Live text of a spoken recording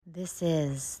This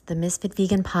is the Misfit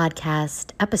Vegan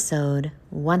Podcast, episode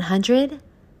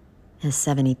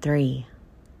 173.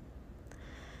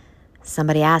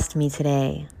 Somebody asked me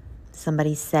today,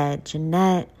 somebody said,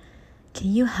 Jeanette,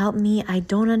 can you help me? I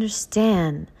don't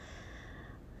understand.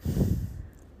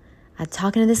 I'm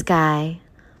talking to this guy.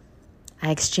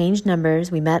 I exchanged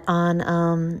numbers. We met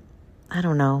on,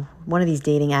 one of these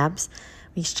dating apps.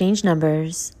 We exchanged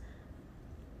numbers.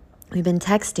 We've been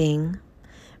texting.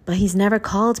 But he's never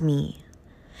called me.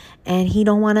 And he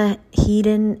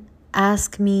didn't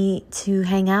ask me to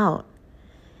hang out.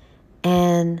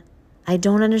 And I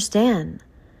don't understand.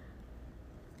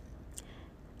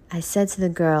 I said to the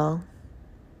girl,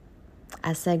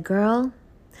 girl,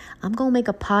 I'm going to make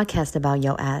a podcast about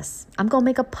your ass. I'm going to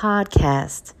make a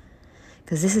podcast.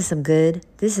 Because this is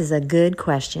a good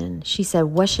question. She said,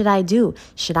 what should I do?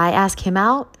 Should I ask him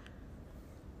out?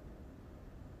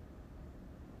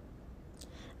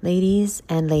 Ladies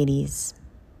and ladies,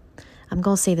 I'm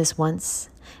going to say this once,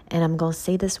 and I'm going to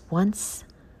say this once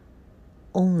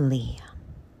only.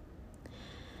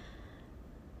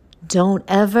 Don't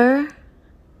ever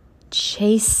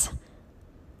chase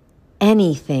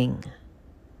anything.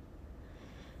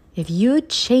 If you're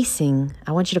chasing,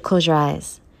 I want you to close your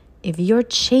eyes. If you're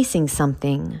chasing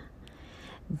something,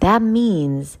 that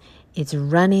means it's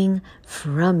running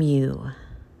from you.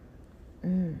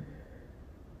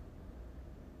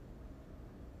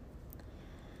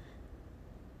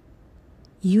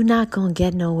 You're not going to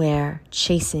get nowhere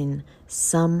chasing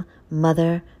some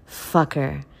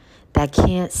motherfucker that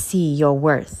can't see your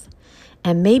worth.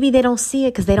 And maybe they don't see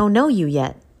it because they don't know you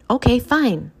yet. Okay,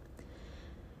 fine.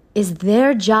 It's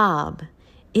their job.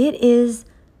 It is,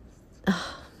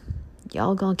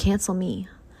 y'all going to cancel me.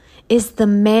 It's the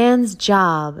man's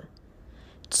job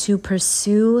to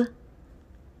pursue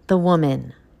the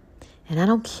woman. And I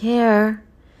don't care.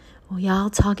 Well, y'all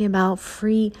talking about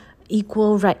free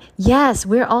equal right. Yes,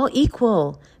 we're all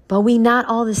equal, but we not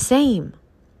all the same.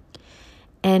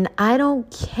 And I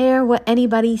don't care what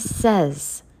anybody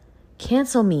says.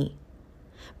 Cancel me.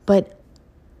 But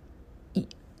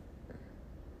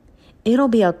it'll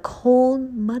be a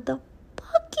cold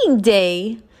motherfucking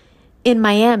day in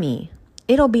Miami.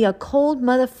 It'll be a cold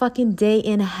motherfucking day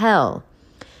in hell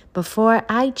before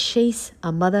I chase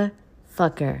a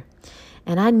motherfucker.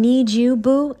 And I need you,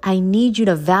 boo. I need you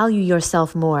to value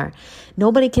yourself more.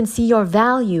 Nobody can see your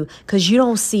value because you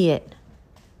don't see it.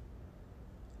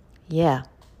 Yeah.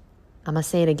 I'm going to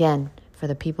say it again for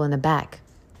the people in the back.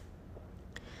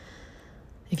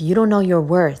 If you don't know your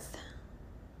worth,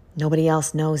 nobody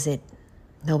else knows it.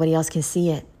 Nobody else can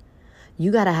see it.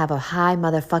 You got to have a high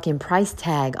motherfucking price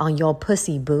tag on your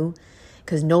pussy, boo.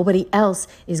 Because nobody else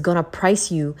is going to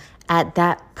price you at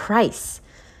that price.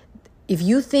 If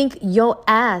you think your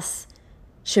ass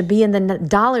should be in the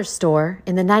dollar store,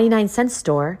 in the 99-cent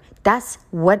store, that's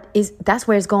where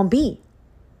it's going to be.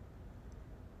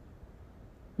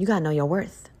 You got to know your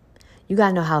worth. You got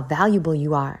to know how valuable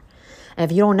you are. And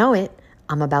if you don't know it,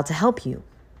 I'm about to help you.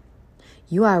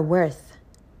 You are worth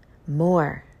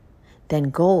more than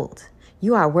gold.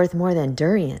 You are worth more than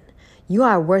durian. You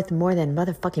are worth more than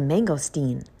motherfucking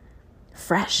mangosteen.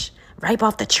 Fresh, ripe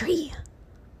off the tree.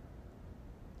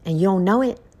 And you don't know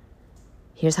it,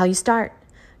 here's how you start.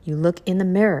 You look in the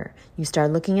mirror. You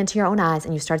start looking into your own eyes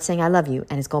and you start saying, I love you.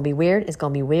 And it's going to be weird. It's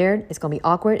going to be weird. It's going to be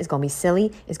awkward. It's going to be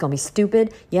silly. It's going to be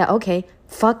stupid. Yeah, okay.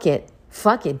 Fuck it.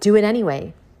 Do it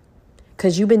anyway.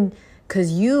 Because you've been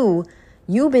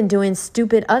doing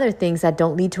stupid other things that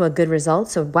don't lead to a good result.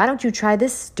 So why don't you try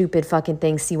this stupid fucking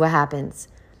thing, see what happens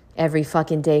every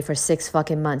fucking day for 6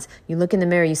 fucking months. You look in the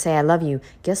mirror, you say, I love you.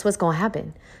 Guess what's going to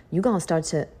happen? You're going to start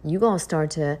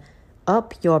to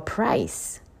up your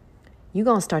price. You're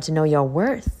going to start to know your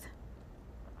worth.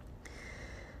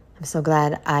 I'm so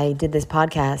glad I did this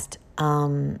podcast.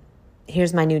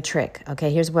 Here's my new trick.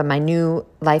 Okay, here's what my new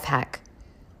life hack.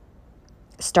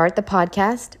 Start the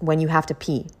podcast when you have to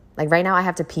pee. Like right now I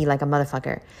have to pee like a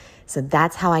motherfucker. So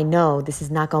that's how I know this is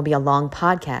not going to be a long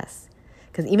podcast.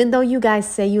 Because even though you guys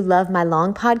say you love my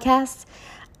long podcasts,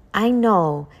 I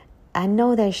know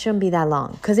that it shouldn't be that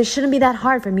long. Because it shouldn't be that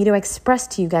hard for me to express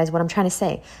to you guys what I'm trying to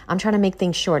say. I'm trying to make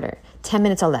things shorter. 10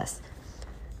 minutes or less.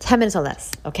 10 minutes or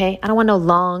less, okay? I don't want no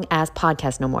long-ass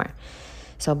podcast no more.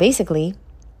 So basically,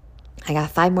 I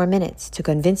got 5 more minutes to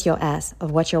convince your ass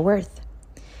of what you're worth.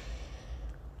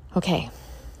 Okay.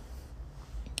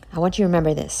 I want you to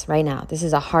remember this right now. This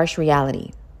is a harsh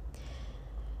reality.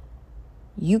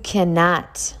 You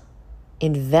cannot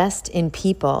invest in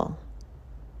people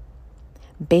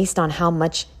based on how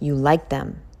much you like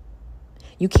them.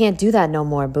 You can't do that no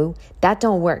more, boo. That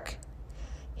don't work.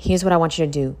 Here's what I want you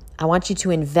to do. I want you to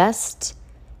invest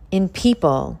in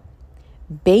people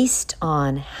based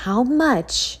on how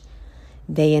much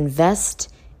they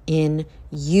invest in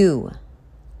you.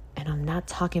 And I'm not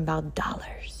talking about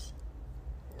dollars.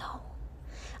 No,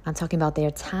 I'm talking about their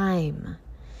time.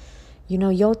 You know,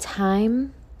 your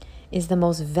time is the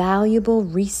most valuable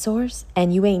resource,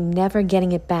 and you ain't never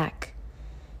getting it back.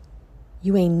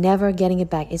 You ain't never getting it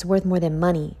back. It's worth more than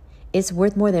money. It's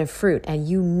worth more than fruit. And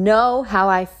you know how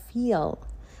I feel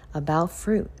about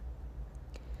fruit.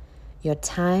 Your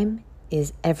time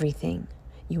is everything.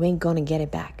 You ain't gonna get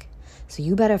it back. So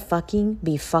you better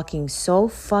be so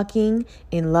fucking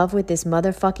in love with this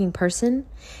motherfucking person,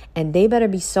 and they better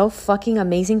be so fucking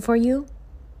amazing for you.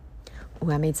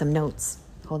 Oh, I made some notes.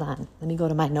 Hold on. Let me go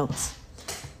to my notes.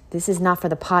 This is not for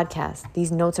the podcast.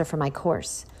 These notes are for my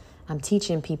course. I'm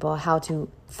teaching people how to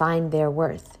find their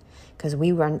worth, because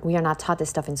we are not taught this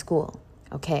stuff in school.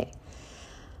 Okay.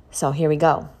 So here we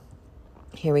go.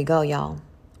 Here we go, y'all.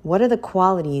 What are the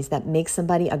qualities that make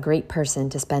somebody a great person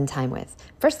to spend time with?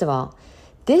 First of all,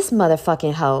 this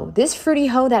motherfucking hoe, this fruity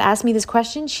hoe that asked me this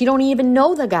question, she don't even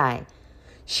know the guy.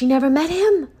 She never met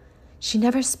him. She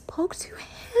never spoke to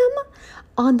him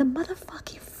on the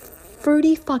motherfucking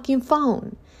fruity fucking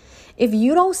phone. If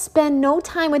you don't spend no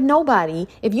time with nobody,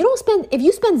 if you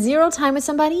spend zero time with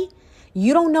somebody,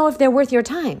 you don't know if they're worth your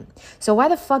time. So why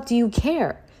the fuck do you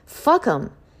care? Fuck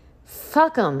them.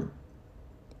 Fuck them.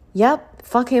 Yep,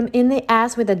 fuck him in the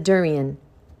ass with a durian.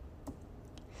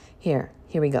 Here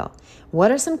we go.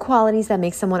 What are some qualities that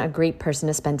make someone a great person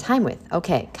to spend time with?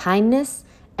 Okay, kindness,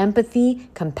 empathy,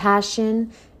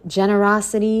 compassion,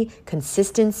 generosity,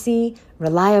 consistency,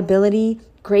 reliability,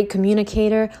 great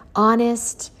communicator,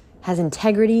 honest, has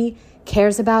integrity,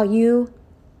 cares about you,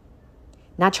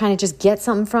 not trying to just get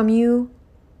something from you.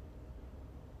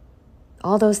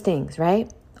 All those things, right?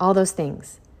 All those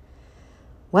things.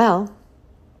 Well,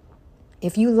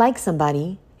 if you like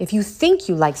somebody, if you think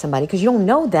you like somebody, because you don't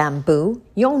know them, boo.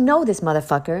 You don't know this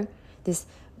motherfucker. This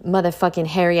motherfucking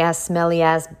hairy-ass,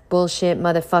 smelly-ass bullshit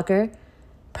motherfucker.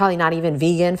 Probably not even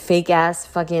vegan, fake-ass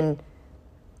fucking...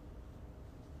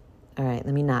 All right,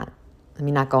 let me not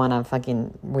go on a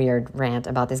fucking weird rant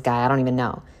about this guy. I don't even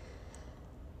know.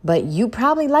 But you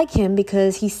probably like him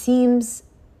because he seems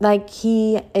like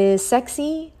he is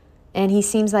sexy, and he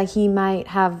seems like he might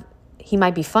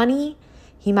be funny.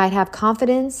 He might have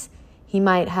confidence. He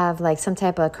might have like some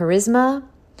type of charisma.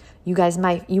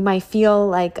 You might feel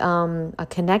like a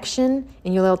connection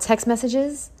in your little text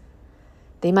messages.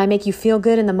 They might make you feel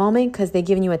good in the moment because they're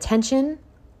giving you attention.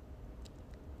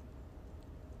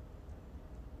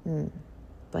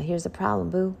 But here's the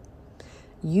problem, boo.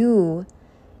 You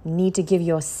need to give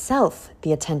yourself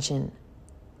the attention.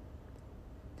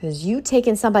 Because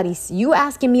you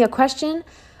asking me a question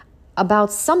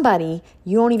about somebody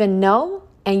you don't even know,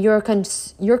 and you're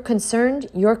concerned,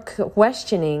 you're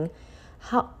questioning,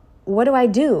 what do I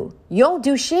do? You don't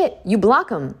do shit. You block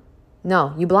them.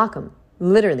 No, you block them,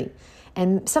 literally.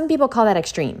 And some people call that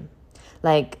extreme.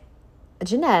 Like,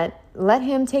 Jeanette, let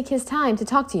him take his time to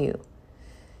talk to you.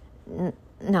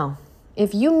 No.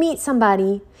 If you meet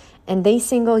somebody and they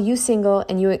single, you single,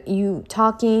 and you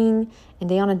talking, and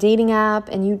they on a dating app,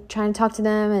 and you trying to talk to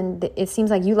them, and it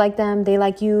seems like you like them, they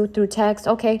like you through text,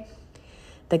 okay.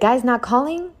 The guy's not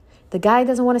calling, the guy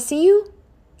doesn't want to see you,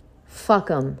 fuck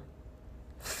him.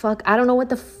 Fuck, I don't know what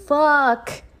the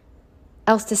fuck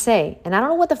else to say. And I don't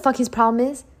know what the fuck his problem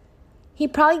is. He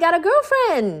probably got a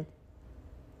girlfriend.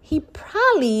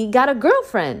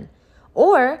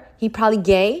 Or he probably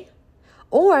gay.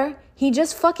 Or he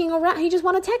just fucking around. He just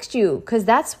want to text you because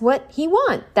that's what he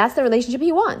wants. That's the relationship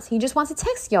he wants. He just wants to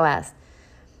text your ass.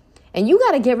 And you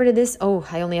got to get rid of this. Oh,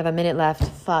 I only have a minute left.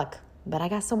 Fuck. But I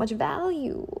got so much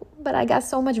value.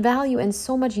 And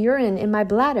so much urine in my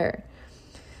bladder.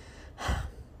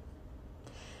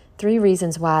 3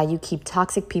 reasons why you keep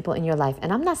toxic people in your life.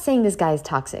 And I'm not saying this guy is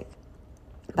toxic.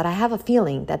 But I have a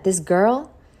feeling that this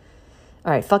girl...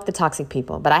 All right, fuck the toxic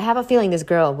people. But I have a feeling this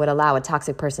girl would allow a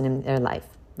toxic person in their life,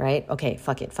 right? Okay,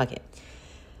 fuck it.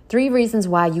 3 reasons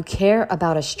why you care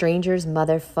about a stranger's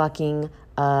motherfucking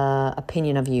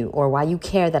opinion of you, or why you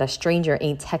care that a stranger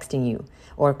ain't texting you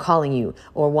or calling you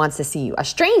or wants to see you. A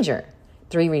stranger.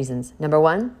 3 reasons. Number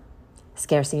 1,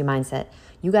 scarcity mindset.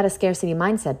 You got a scarcity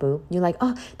mindset, boo. You're like,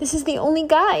 oh, this is the only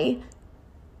guy.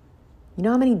 You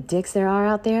know how many dicks there are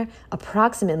out there?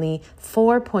 Approximately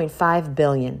 4.5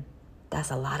 billion.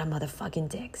 That's a lot of motherfucking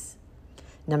dicks.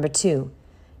 Number 2,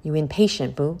 you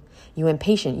impatient, boo. You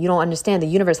impatient. You don't understand the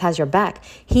universe has your back.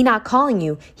 He not calling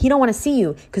you. He don't want to see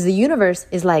you because the universe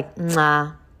is like,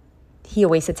 nah, he a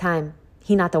waste of time.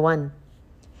 He not the one.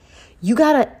 You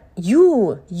gotta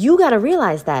you got to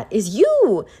realize that is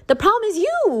you. The problem is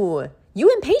you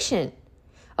impatient.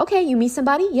 Okay, you meet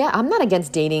somebody. Yeah, I'm not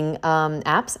against dating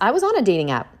apps. I was on a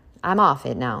dating app. I'm off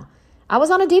it now. I was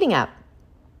on a dating app.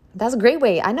 That's a great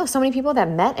way. I know so many people that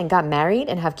met and got married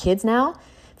and have kids now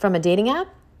from a dating app.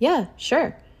 Yeah,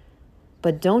 sure.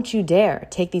 But don't you dare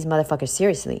take these motherfuckers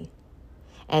seriously.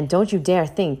 And don't you dare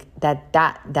think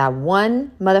that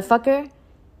one motherfucker,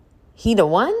 he the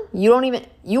one?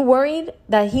 You worried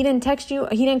that he didn't text you,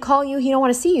 he didn't call you, he don't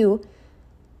want to see you.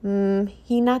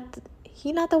 He not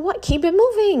the one. Keep it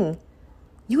moving.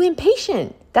 You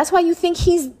impatient. That's why you think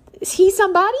he's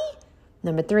somebody?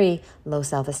 Number 3, low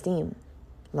self-esteem.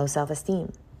 Low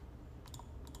self-esteem.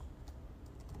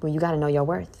 Well, you got to know your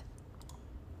worth.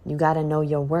 You got to know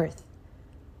your worth.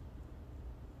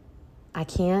 I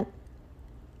can't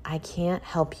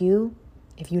help you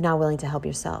if you're not willing to help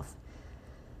yourself.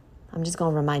 I'm just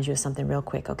going to remind you of something real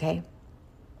quick, okay?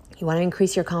 You want to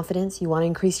increase your confidence? You want to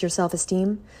increase your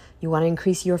self-esteem? You want to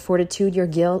increase your fortitude, your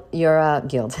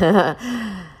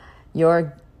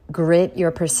your grit,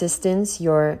 your persistence,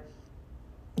 your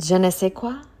je ne sais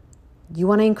quoi? You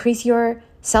want to increase your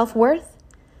self-worth?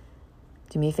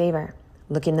 Do me a favor.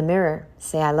 Look in the mirror.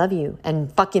 Say, I love you.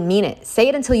 And fucking mean it. Say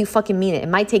it until you fucking mean it. It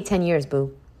might take 10 years,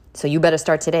 boo. So you better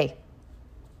start today.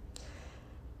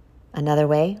 Another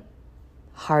way,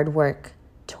 hard work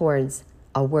towards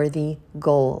a worthy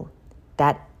goal.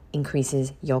 That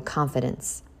increases your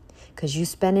confidence. Because you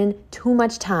spending too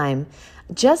much time,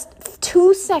 just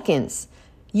 2 seconds.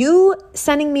 You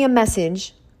sending me a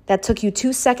message that took you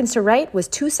 2 seconds to write was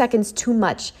 2 seconds too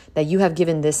much that you have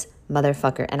given this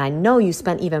motherfucker. And I know you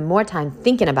spent even more time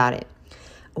thinking about it.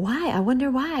 Why? I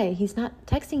wonder why he's not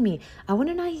texting me. I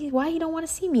wonder why he don't want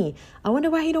to see me. I wonder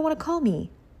why he don't want to call me.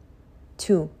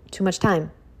 Too much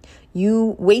time.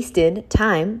 You wasted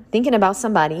time thinking about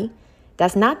somebody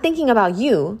that's not thinking about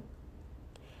you,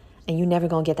 and you never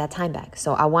gonna get that time back.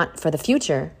 So I want for the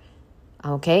future,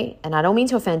 okay? And I don't mean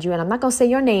to offend you, and I'm not gonna say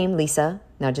your name, Lisa.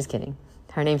 No, just kidding.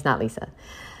 Her name's not Lisa.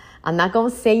 I'm not gonna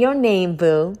say your name,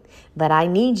 boo, but I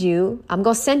need you. I'm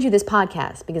gonna send you this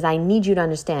podcast because I need you to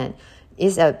understand.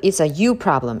 It's a you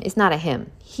problem. It's not a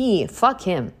him. Fuck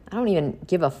him. I don't even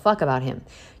give a fuck about him.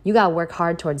 You got to work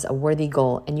hard towards a worthy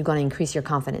goal, and you're going to increase your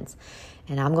confidence.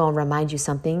 And I'm going to remind you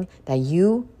something that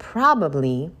you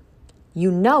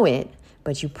know it,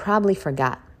 but you probably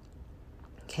forgot.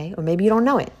 Okay? Or maybe you don't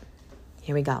know it.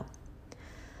 Here we go.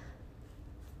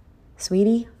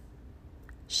 Sweetie,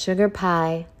 sugar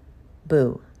pie,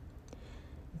 boo.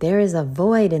 There is a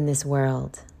void in this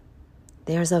world.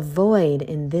 There's a void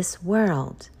in this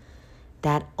world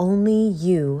that only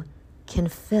you can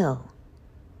fill.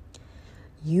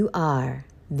 You are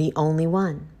the only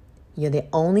one. You're the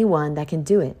only one that can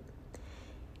do it.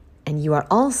 And you are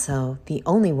also the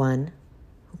only one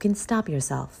who can stop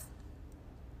yourself.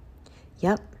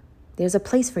 Yep, there's a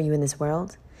place for you in this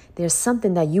world. There's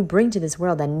something that you bring to this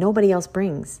world that nobody else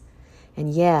brings.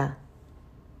 And yeah,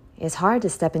 it's hard to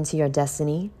step into your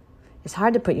destiny. It's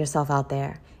hard to put yourself out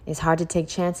there. It's hard to take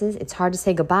chances. It's hard to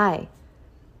say goodbye.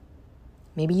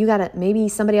 Maybe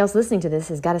somebody else listening to this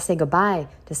has got to say goodbye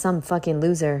to some fucking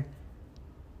loser.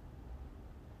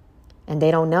 And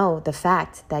they don't know the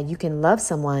fact that you can love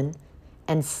someone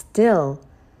and still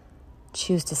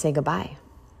choose to say goodbye.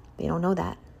 They don't know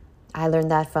that. I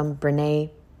learned that from Brene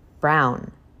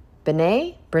Brown.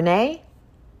 Brene?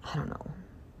 I don't know.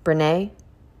 Brene?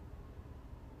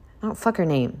 I don't fuck her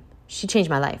name. She changed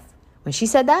my life. When she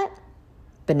said that,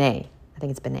 Brene. I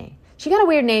think it's Brene. She got a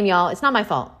weird name, y'all. It's not my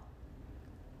fault.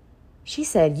 She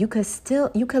said you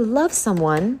could love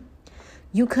someone.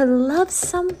 You could love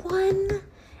someone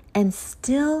and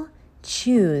still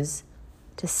choose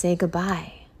to say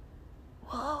goodbye.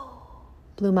 Whoa.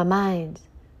 Blew my mind.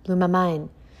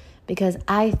 Because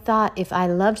I thought if I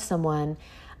loved someone,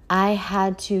 I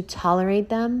had to tolerate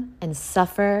them and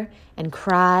suffer and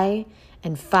cry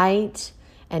and fight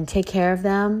and take care of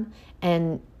them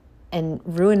and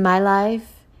ruin my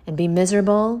life and be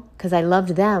miserable because I loved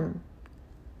them.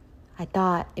 I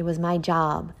thought it was my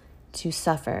job to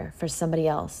suffer for somebody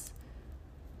else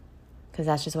because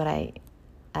that's just what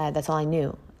that's all I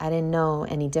knew. I didn't know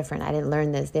any different. I didn't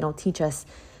learn this. They don't teach us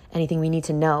anything we need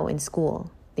to know in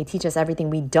school. They teach us everything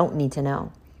we don't need to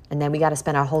know. And then we got to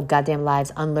spend our whole goddamn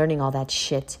lives unlearning all that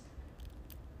shit.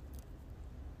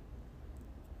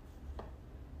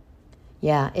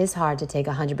 Yeah, it's hard to take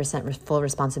 100% full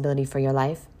responsibility for your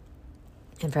life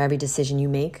and for every decision you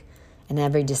make and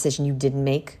every decision you didn't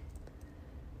make.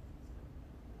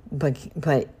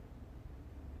 But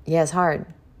yeah, it's hard.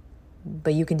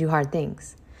 But you can do hard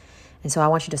things. And so I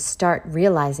want you to start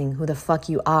realizing who the fuck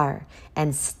you are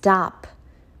and stop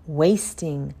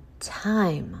wasting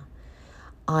time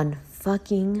on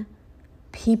fucking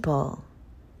people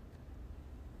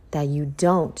that you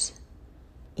don't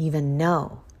even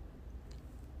know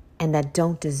and that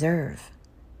don't deserve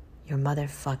your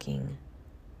motherfucking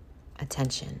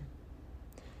attention.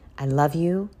 I love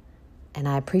you and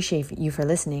I appreciate you for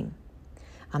listening.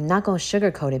 I'm not going to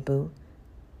sugarcoat it, boo.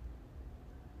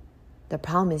 The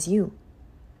problem is you.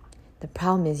 The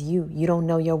problem is you. You don't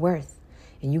know your worth.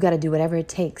 And you got to do whatever it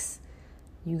takes.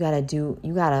 You got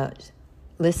to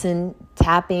listen,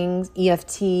 tappings,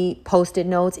 EFT, Post-it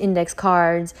notes, index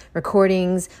cards,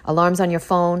 recordings, alarms on your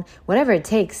phone, whatever it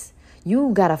takes.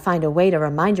 You got to find a way to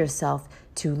remind yourself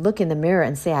to look in the mirror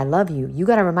and say, I love you. You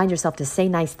got to remind yourself to say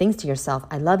nice things to yourself.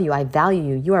 I love you. I value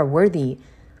you. You are worthy.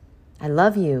 I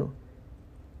love you.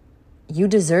 You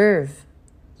deserve.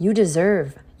 You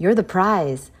deserve. You're the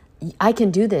prize. I can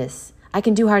do this. I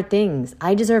can do hard things.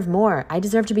 I deserve more. I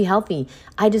deserve to be healthy.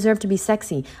 I deserve to be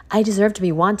sexy. I deserve to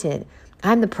be wanted.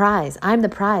 I'm the prize. I'm the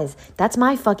prize. That's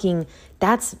my fucking,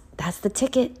 that's the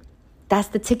ticket. That's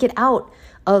the ticket out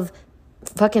of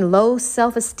fucking low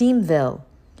self-esteemville.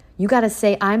 You got to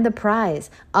say, I'm the prize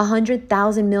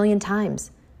 100,000 million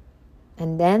times.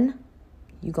 And then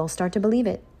you going to start to believe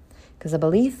it. Because a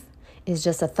belief is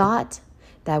just a thought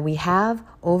that we have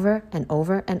over and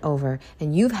over and over.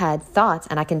 And you've had thoughts,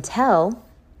 and I can tell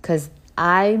because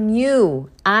I'm you.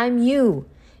 I'm you.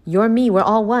 You're me. We're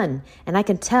all one. And I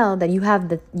can tell that you've had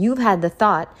the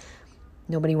thought,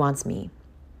 nobody wants me.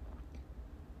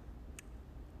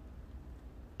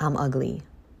 I'm ugly.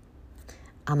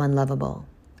 I'm unlovable.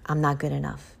 I'm not good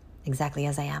enough, exactly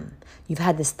as I am. You've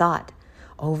had this thought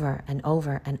over and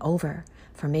over and over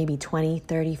for maybe 20,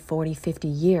 30, 40, 50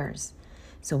 years.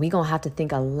 So we're going to have to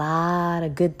think a lot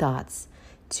of good thoughts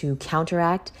to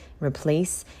counteract,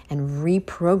 replace, and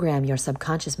reprogram your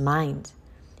subconscious mind.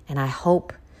 And I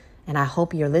hope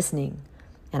you're listening.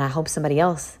 And I hope somebody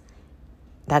else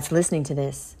that's listening to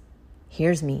this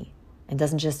hears me and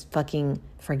doesn't just fucking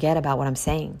forget about what I'm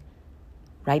saying.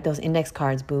 Write those index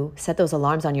cards, boo. Set those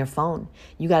alarms on your phone.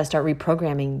 You got to start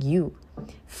reprogramming you.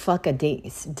 Fuck a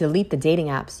date. Delete the dating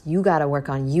apps. You got to work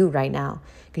on you right now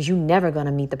because you're never going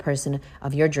to meet the person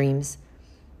of your dreams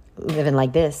living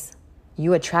like this.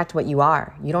 You attract what you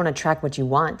are. You don't attract what you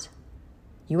want.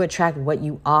 You attract what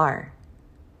you are.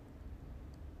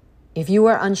 If you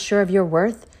are unsure of your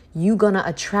worth, you're going to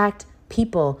attract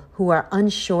people who are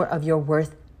unsure of your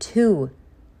worth too,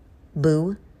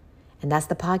 boo. And that's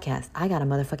the podcast. I got a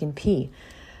motherfucking pee.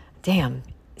 Damn,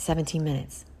 17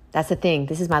 minutes. That's the thing.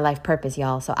 This is my life purpose,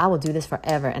 y'all. So I will do this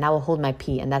forever and I will hold my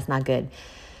pee, and that's not good.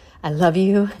 I love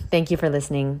you. Thank you for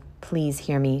listening. Please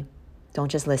hear me. Don't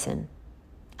just listen.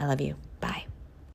 I love you. Bye.